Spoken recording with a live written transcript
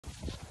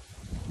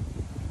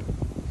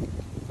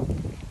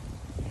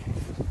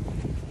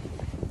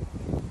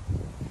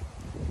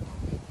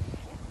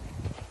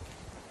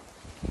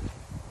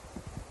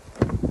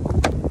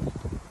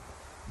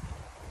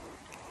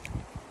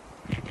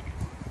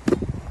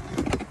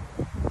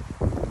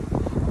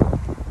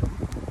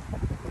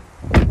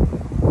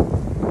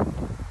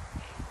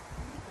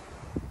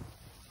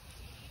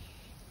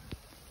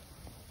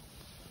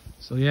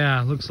So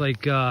yeah, looks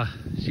like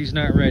she's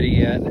not ready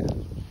yet.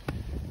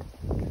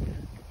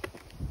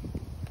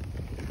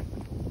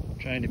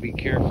 Trying to be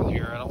careful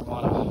here. I don't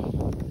want to.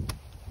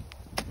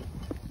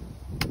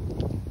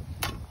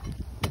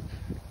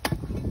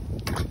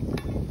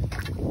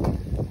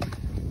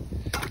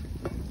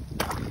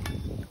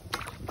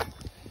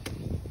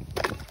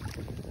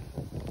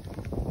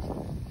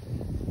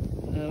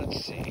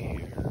 Let's see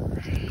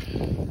here.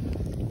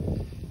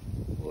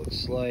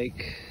 Looks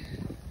like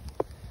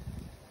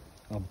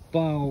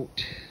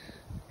about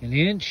an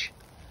inch.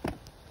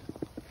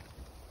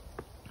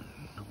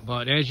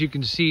 But as you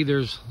can see,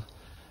 there's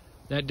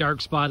that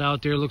dark spot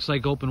out there. Looks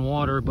like open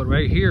water. But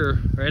right here,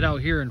 right out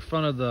here in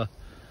front of this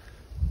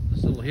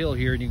little hill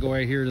here, and you go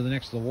right here to the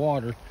next to the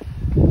water.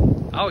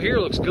 Out here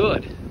looks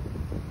good.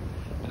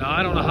 Now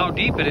I don't know how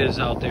deep it is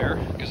out there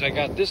because I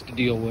got this to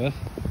deal with.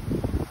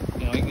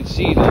 You know, you can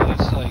see that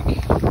it's like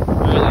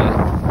really,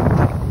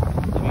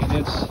 I mean,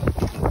 it's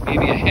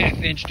maybe a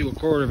 ½ inch to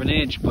 ¼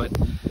 inch, but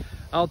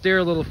out there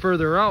a little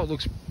further out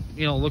looks,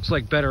 you know, looks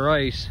like better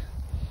ice.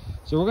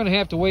 So we're gonna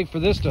have to wait for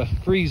this to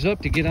freeze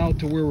up to get out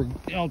to where we're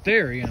out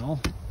there, you know.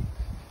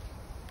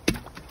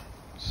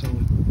 So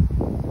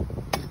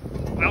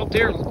out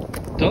there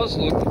does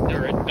look,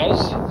 or it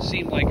does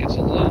seem like it's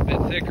a little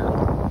bit thicker.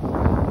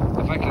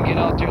 If I could get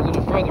out there a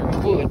little further, I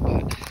would,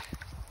 but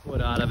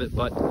would out of it.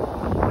 But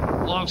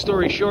long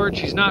story short,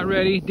 she's not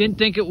ready. Didn't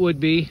think it would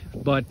be,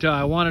 but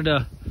I wanted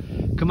to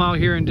come out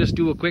here and just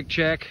do a quick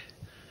check.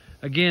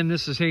 Again,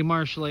 this is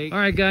Haymarsh Lake. All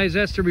right, guys,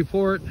 that's the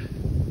report.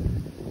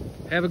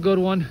 Have a good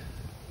one.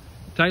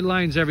 Tight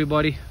lines,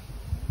 everybody.